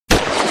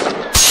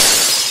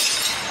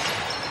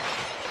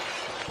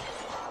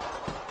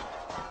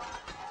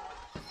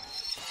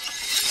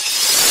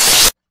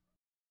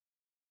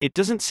It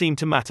doesn't seem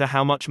to matter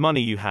how much money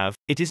you have,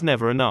 it is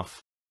never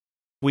enough.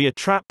 We are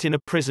trapped in a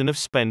prison of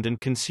spend and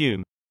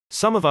consume.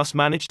 Some of us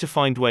manage to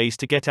find ways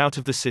to get out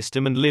of the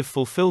system and live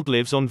fulfilled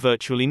lives on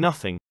virtually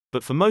nothing,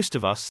 but for most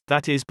of us,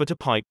 that is but a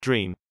pipe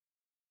dream.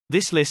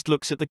 This list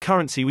looks at the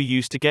currency we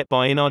use to get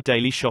by in our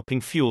daily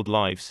shopping-fueled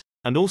lives,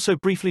 and also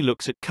briefly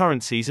looks at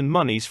currencies and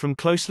monies from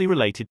closely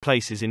related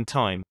places in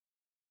time.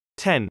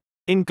 10.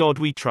 In God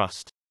We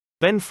Trust.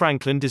 Ben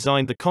Franklin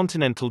designed the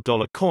Continental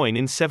Dollar coin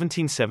in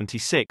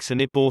 1776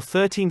 and it bore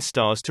 13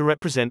 stars to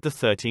represent the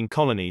 13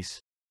 colonies.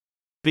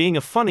 Being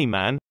a funny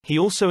man, he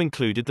also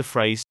included the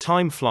phrase,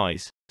 "Time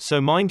flies,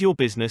 so mind your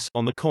business,"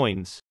 on the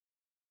coins.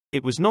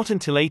 It was not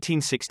until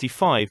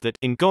 1865 that,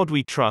 "In God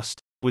We Trust,"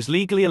 was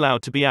legally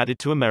allowed to be added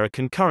to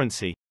American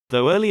currency,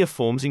 though earlier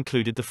forms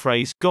included the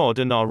phrase, "God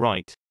and our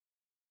right."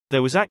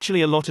 There was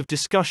actually a lot of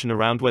discussion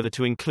around whether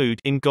to include,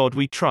 "In God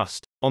We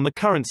Trust," on the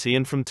currency,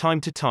 and from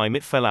time to time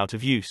it fell out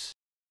of use.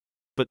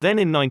 But then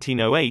in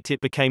 1908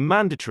 it became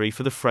mandatory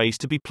for the phrase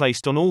to be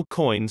placed on all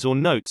coins or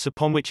notes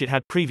upon which it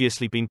had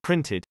previously been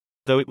printed,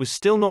 though it was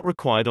still not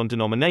required on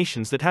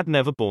denominations that had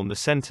never borne the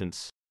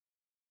sentence.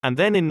 And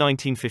then in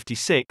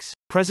 1956,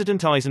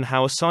 President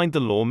Eisenhower signed the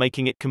law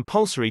making it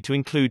compulsory to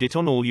include it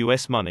on all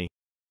U.S. money.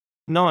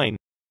 9.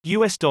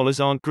 U.S. dollars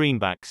aren't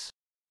greenbacks.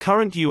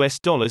 Current U.S.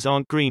 dollars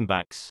aren't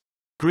greenbacks.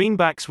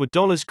 Greenbacks were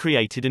dollars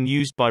created and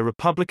used by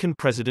Republican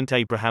President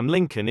Abraham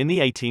Lincoln in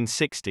the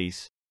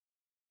 1860s.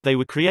 They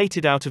were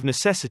created out of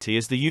necessity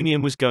as the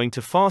Union was going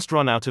to fast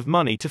run out of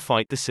money to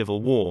fight the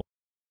Civil War.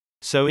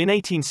 So in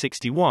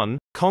 1861,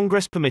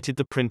 Congress permitted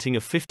the printing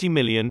of 50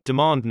 million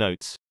demand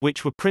notes,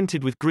 which were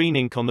printed with green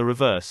ink on the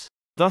reverse,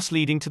 thus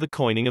leading to the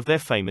coining of their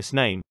famous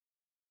name.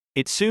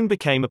 It soon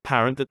became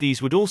apparent that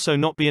these would also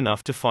not be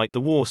enough to fight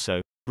the war, so,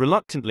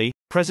 reluctantly,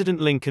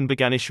 President Lincoln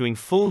began issuing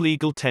full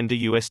legal tender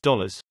U.S.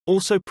 dollars,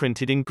 also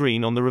printed in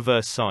green on the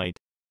reverse side.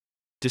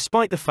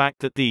 Despite the fact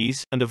that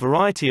these, and a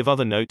variety of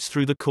other notes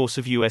through the course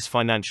of U.S.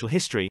 financial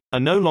history, are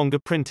no longer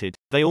printed,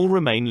 they all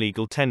remain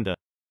legal tender.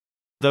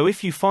 Though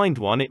if you find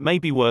one it may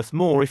be worth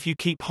more if you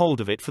keep hold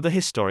of it for the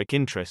historic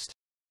interest.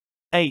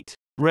 8.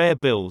 Rare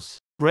bills.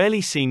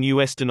 Rarely seen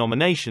U.S.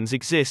 denominations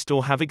exist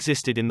or have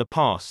existed in the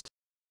past.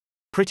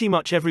 Pretty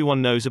much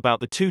everyone knows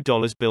about the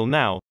 $2 bill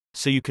now,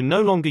 so you can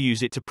no longer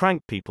use it to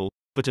prank people,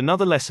 but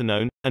another lesser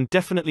known, and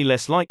definitely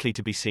less likely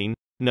to be seen,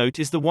 note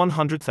is the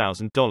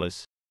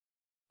 $100,000.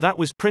 That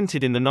was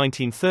printed in the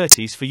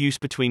 1930s for use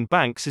between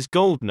banks as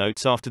gold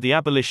notes after the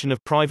abolition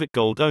of private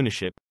gold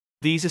ownership.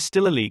 These are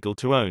still illegal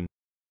to own.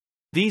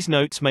 These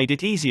notes made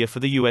it easier for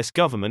the US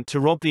government to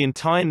rob the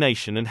entire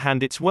nation and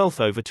hand its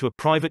wealth over to a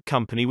private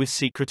company with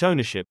secret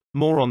ownership.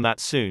 More on that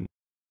soon.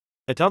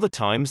 At other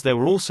times there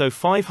were also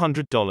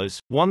 $500,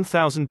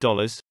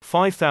 $1,000,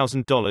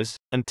 $5,000,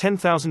 and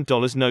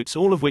 $10,000 notes,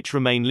 all of which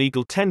remain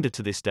legal tender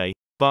to this day,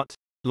 but,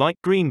 like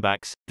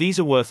greenbacks, these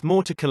are worth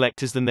more to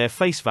collectors than their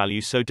face value,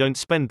 so don't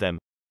spend them.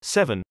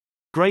 7.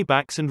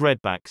 Graybacks and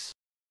redbacks.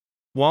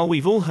 While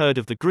we've all heard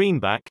of the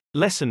greenback,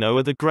 lesser known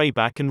are the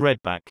grayback and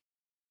redback.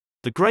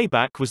 The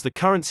grayback was the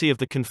currency of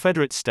the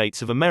Confederate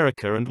States of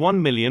America, and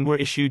 1 million were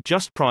issued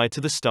just prior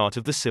to the start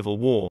of the Civil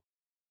War.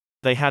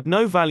 They had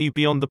no value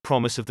beyond the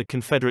promise of the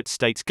Confederate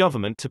States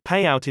government to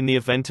pay out in the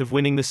event of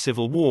winning the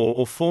Civil War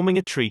or forming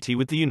a treaty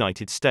with the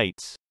United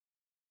States.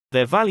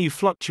 Their value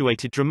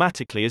fluctuated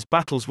dramatically as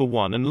battles were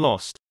won and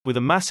lost, with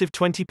a massive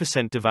 20%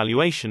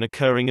 devaluation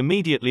occurring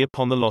immediately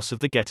upon the loss of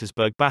the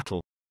Gettysburg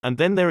Battle. And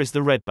then there is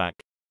the redback.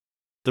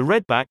 The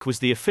redback was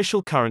the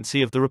official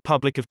currency of the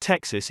Republic of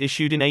Texas,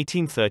 issued in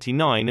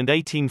 1839 and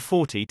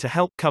 1840 to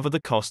help cover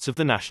the costs of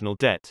the national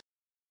debt.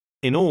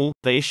 In all,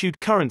 they issued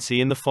currency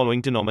in the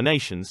following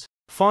denominations: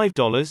 $5,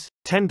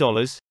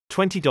 $10,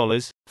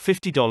 $20,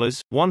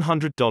 $50,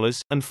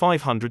 $100, and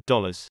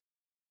 $500.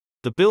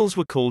 The bills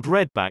were called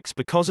redbacks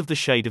because of the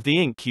shade of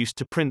the ink used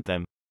to print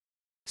them.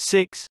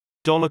 6.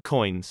 Dollar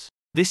coins.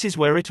 This is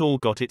where it all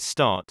got its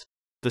start.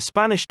 The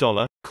Spanish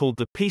dollar, called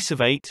the piece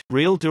of 8,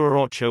 real de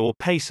ocho or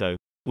peso,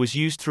 was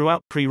used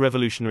throughout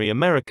pre-revolutionary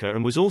America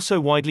and was also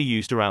widely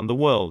used around the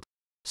world,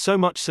 so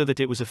much so that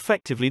it was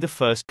effectively the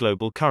first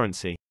global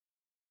currency.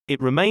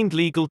 It remained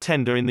legal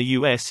tender in the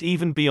US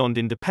even beyond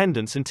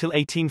independence until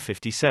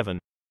 1857.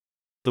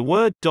 The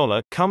word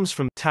dollar comes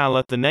from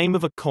thaler, the name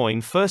of a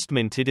coin first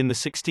minted in the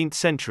 16th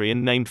century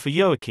and named for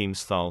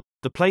Joachimsthal,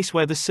 the place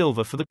where the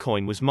silver for the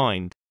coin was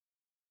mined.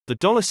 The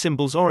dollar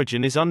symbol's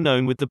origin is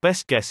unknown, with the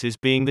best guesses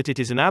being that it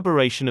is an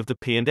aberration of the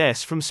P and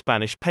S from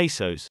Spanish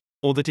pesos,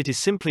 or that it is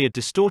simply a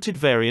distorted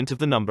variant of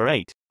the number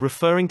 8,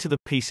 referring to the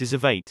pieces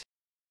of 8.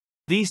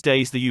 These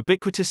days the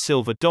ubiquitous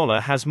silver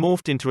dollar has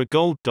morphed into a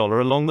gold dollar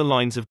along the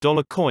lines of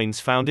dollar coins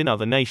found in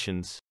other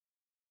nations.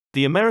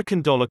 The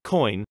American dollar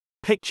coin,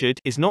 pictured,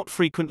 is not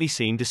frequently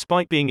seen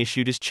despite being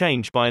issued as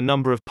change by a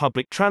number of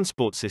public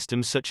transport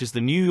systems such as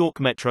the New York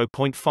Metro.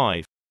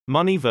 5.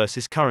 Money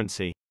versus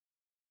currency.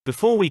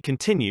 Before we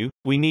continue,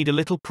 we need a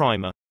little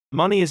primer.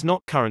 Money is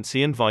not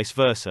currency and vice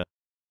versa.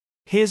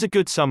 Here's a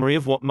good summary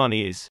of what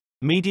money is.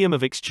 Medium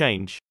of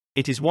exchange.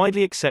 It is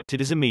widely accepted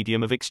as a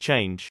medium of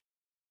exchange.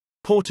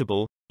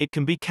 Portable, it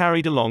can be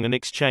carried along and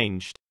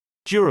exchanged.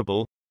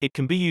 Durable, it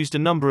can be used a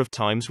number of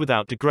times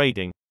without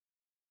degrading.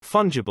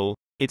 Fungible,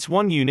 its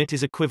one unit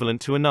is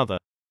equivalent to another.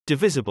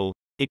 Divisible,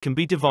 it can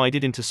be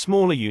divided into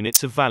smaller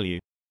units of value.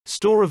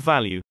 Store of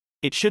value,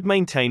 it should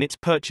maintain its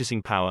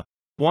purchasing power.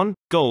 1.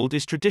 Gold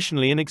is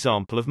traditionally an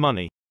example of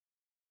money.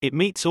 It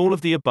meets all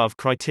of the above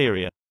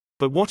criteria.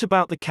 But what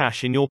about the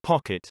cash in your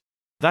pocket?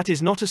 That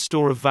is not a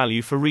store of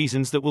value for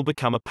reasons that will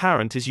become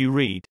apparent as you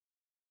read.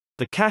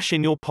 The cash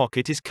in your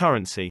pocket is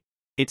currency.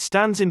 It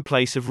stands in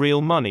place of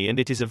real money, and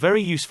it is a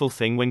very useful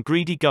thing when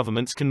greedy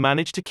governments can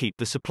manage to keep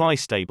the supply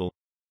stable.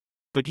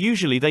 But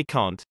usually they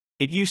can't.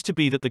 It used to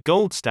be that the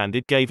gold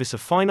standard gave us a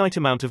finite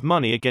amount of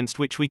money against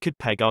which we could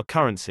peg our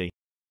currency.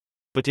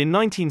 But in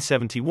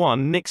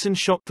 1971, Nixon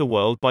shocked the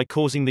world by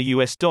causing the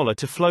US dollar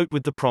to float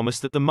with the promise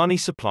that the money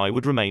supply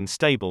would remain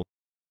stable.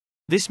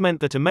 This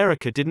meant that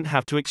America didn't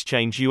have to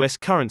exchange US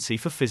currency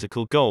for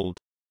physical gold.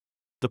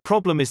 The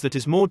problem is that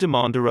as more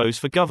demand arose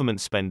for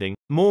government spending,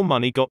 more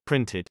money got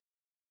printed.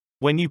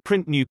 When you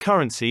print new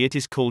currency, it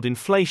is called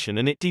inflation,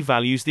 and it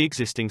devalues the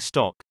existing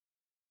stock.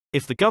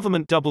 If the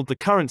government doubled the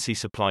currency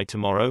supply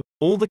tomorrow,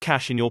 all the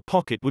cash in your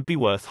pocket would be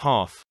worth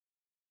half.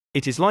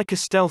 It is like a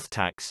stealth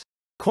tax.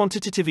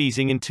 Quantitative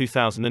easing in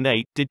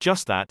 2008 did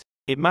just that.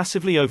 It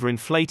massively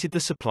overinflated the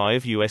supply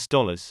of US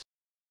dollars.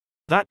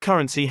 That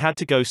currency had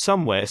to go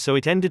somewhere, so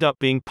it ended up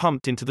being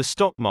pumped into the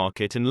stock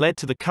market and led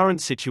to the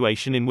current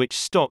situation in which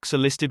stocks are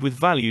listed with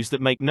values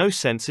that make no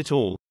sense at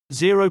all.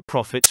 Zero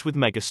profits with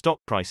mega stock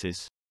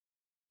prices.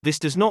 This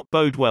does not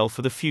bode well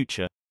for the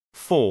future.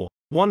 4.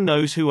 One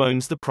knows who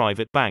owns the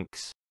private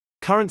banks.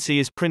 Currency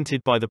is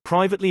printed by the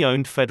privately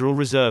owned Federal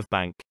Reserve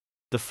Bank.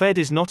 The Fed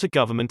is not a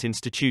government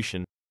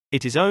institution.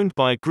 It is owned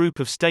by a group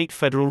of state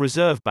Federal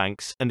Reserve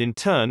banks, and in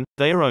turn,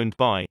 they are owned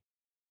by,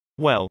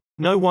 well,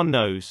 no one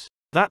knows.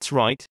 That's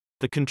right,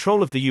 the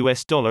control of the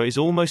US dollar is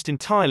almost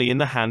entirely in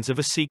the hands of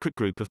a secret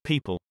group of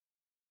people.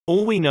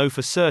 All we know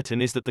for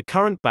certain is that the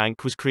current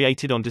bank was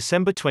created on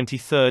December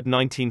 23,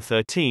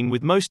 1913,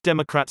 with most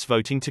Democrats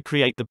voting to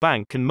create the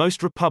bank and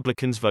most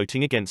Republicans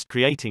voting against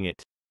creating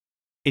it.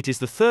 It is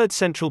the third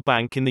central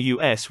bank in the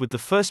US, with the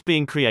first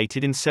being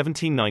created in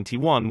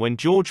 1791 when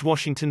George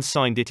Washington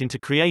signed it into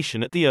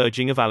creation at the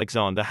urging of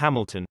Alexander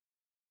Hamilton.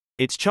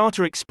 Its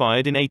charter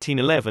expired in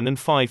 1811, and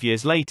 5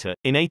 years later,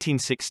 in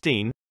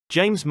 1816,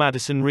 James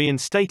Madison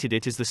reinstated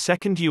it as the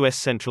second U.S.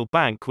 central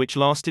bank, which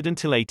lasted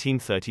until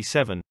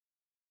 1837.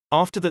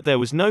 After that, there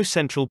was no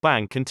central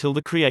bank until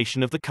the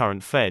creation of the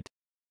current Fed.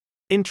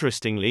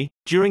 Interestingly,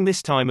 during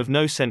this time of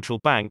no central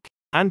bank,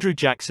 Andrew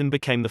Jackson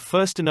became the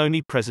first and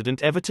only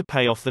president ever to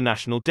pay off the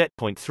national debt.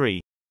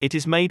 3. It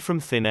is made from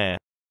thin air.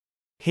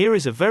 Here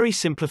is a very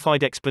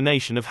simplified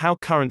explanation of how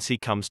currency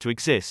comes to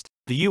exist.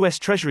 The U.S.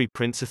 Treasury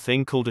prints a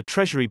thing called a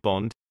Treasury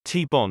bond,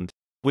 T-bond,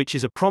 which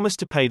is a promise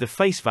to pay the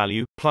face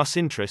value, plus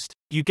interest.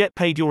 You get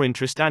paid your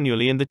interest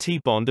annually, and the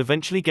T-bond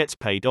eventually gets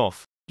paid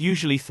off,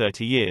 usually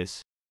 30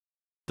 years.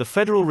 The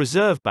Federal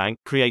Reserve Bank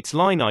creates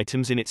line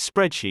items in its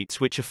spreadsheets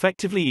which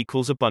effectively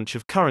equals a bunch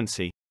of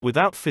currency,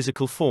 without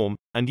physical form,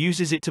 and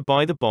uses it to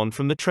buy the bond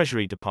from the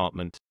Treasury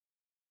Department.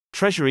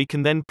 Treasury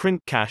can then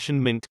print cash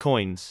and mint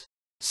coins.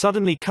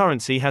 Suddenly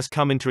currency has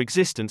come into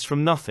existence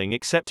from nothing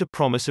except a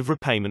promise of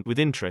repayment with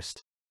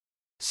interest.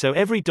 So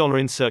every dollar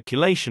in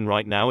circulation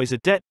right now is a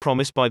debt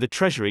promised by the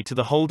Treasury to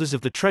the holders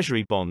of the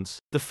Treasury bonds,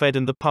 the Fed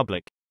and the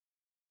public.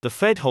 The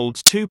Fed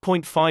holds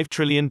 $2.5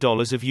 trillion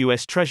of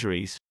U.S.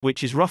 Treasuries,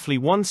 which is roughly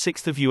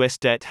 1/6 of U.S.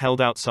 debt held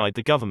outside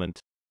the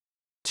government.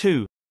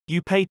 2.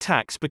 You pay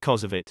tax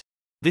because of it.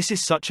 This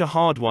is such a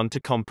hard one to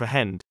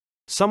comprehend.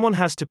 Someone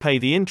has to pay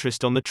the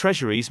interest on the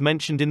treasuries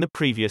mentioned in the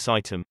previous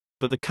item,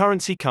 but the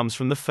currency comes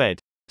from the Fed.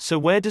 So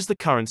where does the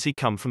currency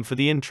come from for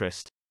the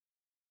interest?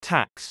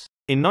 Tax.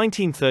 In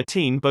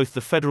 1913, both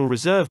the Federal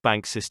Reserve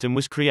Bank system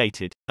was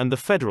created, and the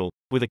federal,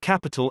 with a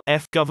capital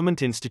F,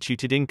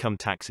 government-instituted income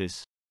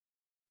taxes.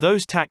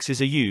 Those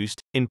taxes are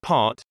used, in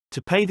part,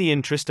 to pay the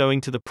interest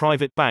owing to the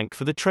private bank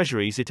for the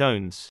treasuries it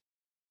owns.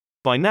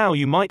 By now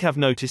you might have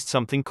noticed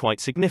something quite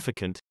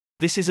significant.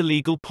 This is a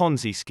legal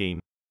Ponzi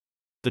scheme.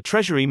 The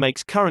Treasury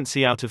makes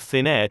currency out of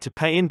thin air to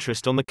pay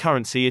interest on the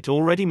currency it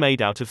already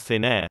made out of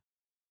thin air.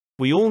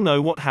 We all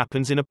know what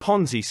happens in a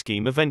Ponzi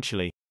scheme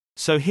eventually.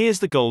 So here's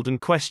the golden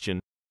question.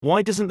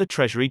 Why doesn't the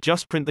Treasury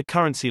just print the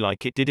currency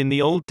like it did in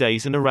the old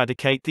days and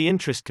eradicate the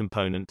interest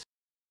component?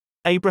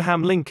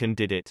 Abraham Lincoln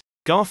did it.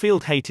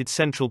 Garfield hated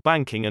central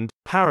banking and,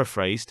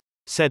 paraphrased,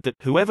 said that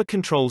whoever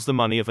controls the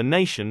money of a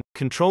nation,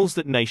 controls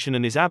that nation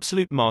and is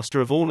absolute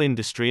master of all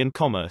industry and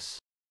commerce.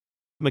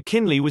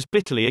 McKinley was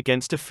bitterly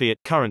against a fiat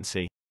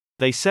currency.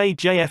 They say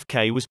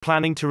JFK was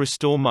planning to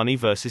restore money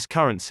versus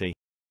currency.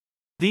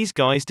 These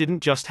guys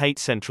didn't just hate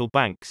central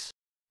banks.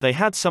 They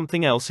had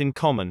something else in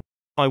common.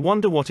 I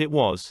wonder what it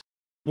was.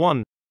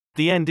 1.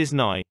 The end is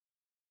nigh.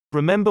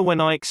 Remember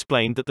when I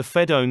explained that the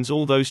Fed owns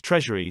all those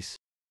treasuries?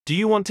 Do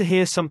you want to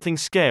hear something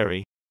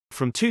scary?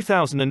 From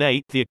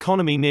 2008, the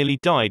economy nearly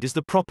died as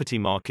the property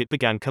market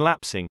began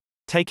collapsing,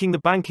 taking the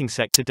banking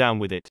sector down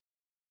with it.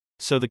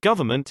 So the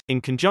government, in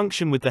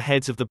conjunction with the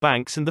heads of the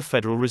banks and the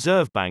Federal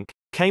Reserve Bank,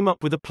 came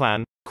up with a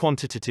plan: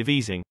 quantitative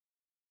easing.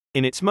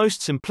 In its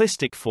most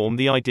simplistic form,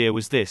 the idea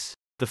was this: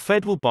 the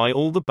Fed will buy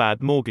all the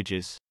bad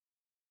mortgages.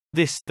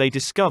 This, they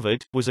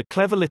discovered, was a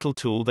clever little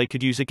tool they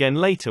could use again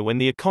later when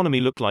the economy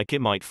looked like it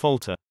might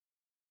falter.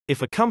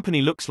 If a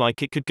company looks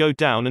like it could go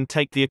down and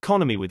take the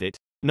economy with it,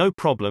 no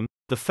problem,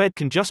 the Fed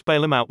can just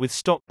bail them out with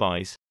stock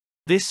buys.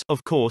 This,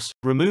 of course,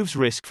 removes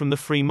risk from the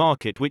free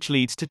market, which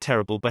leads to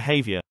terrible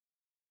behavior.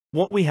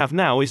 What we have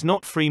now is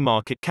not free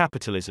market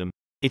capitalism.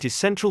 It is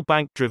central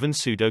bank-driven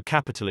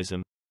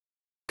pseudo-capitalism.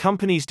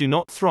 Companies do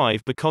not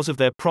thrive because of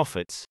their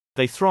profits.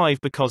 They thrive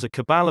because a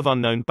cabal of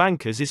unknown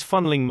bankers is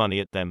funneling money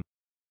at them.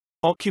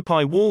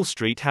 Occupy Wall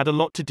Street had a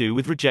lot to do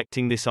with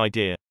rejecting this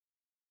idea.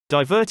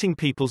 Diverting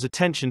people's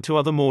attention to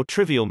other more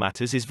trivial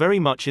matters is very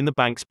much in the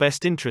bank's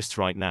best interests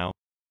right now.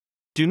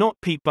 Do not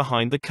peek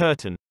behind the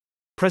curtain.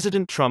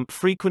 President Trump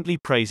frequently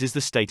praises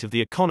the state of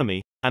the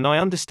economy, and I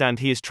understand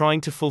he is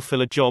trying to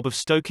fulfill a job of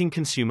stoking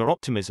consumer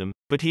optimism,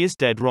 but he is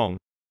dead wrong.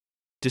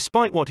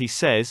 Despite what he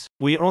says,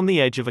 we are on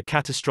the edge of a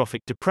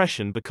catastrophic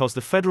depression because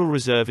the Federal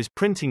Reserve is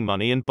printing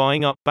money and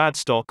buying up bad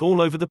stock all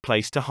over the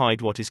place to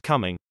hide what is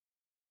coming.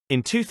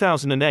 In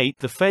 2008,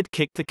 the Fed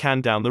kicked the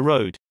can down the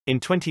road. In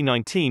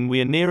 2019, we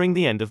are nearing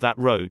the end of that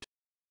road.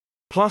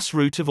 Plus,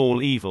 root of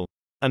all evil.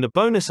 And a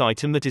bonus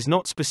item that is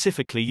not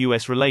specifically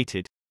US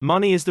related: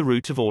 money is the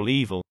root of all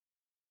evil.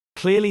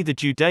 Clearly, the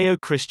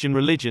Judeo-Christian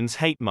religions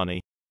hate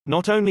money.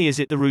 Not only is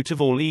it the root of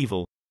all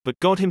evil, but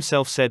God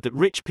himself said that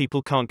rich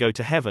people can't go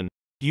to heaven.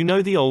 You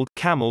know, the old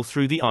camel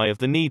through the eye of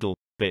the needle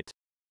bit.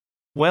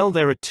 Well,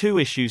 there are two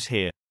issues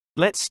here.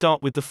 Let's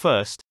start with the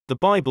first. The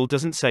Bible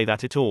doesn't say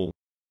that at all.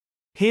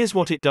 Here's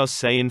what it does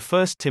say in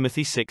 1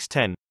 Timothy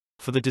 6:10.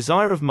 For the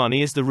desire of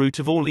money is the root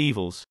of all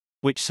evils,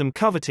 which some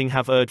coveting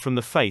have erred from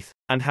the faith,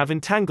 and have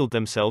entangled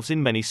themselves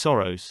in many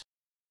sorrows.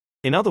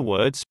 In other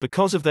words,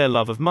 because of their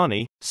love of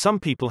money, some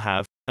people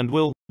have, and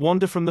will,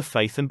 wander from the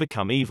faith and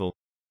become evil.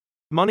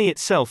 Money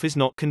itself is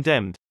not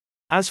condemned.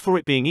 As for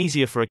it being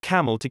easier for a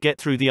camel to get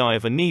through the eye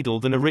of a needle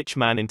than a rich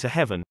man into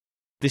heaven,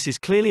 this is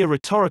clearly a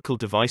rhetorical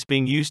device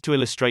being used to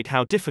illustrate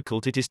how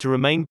difficult it is to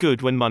remain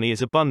good when money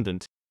is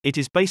abundant. It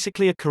is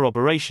basically a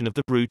corroboration of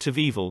the root of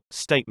evil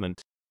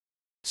statement.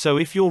 So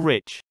if you're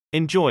rich,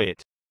 enjoy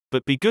it.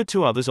 But be good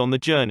to others on the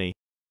journey.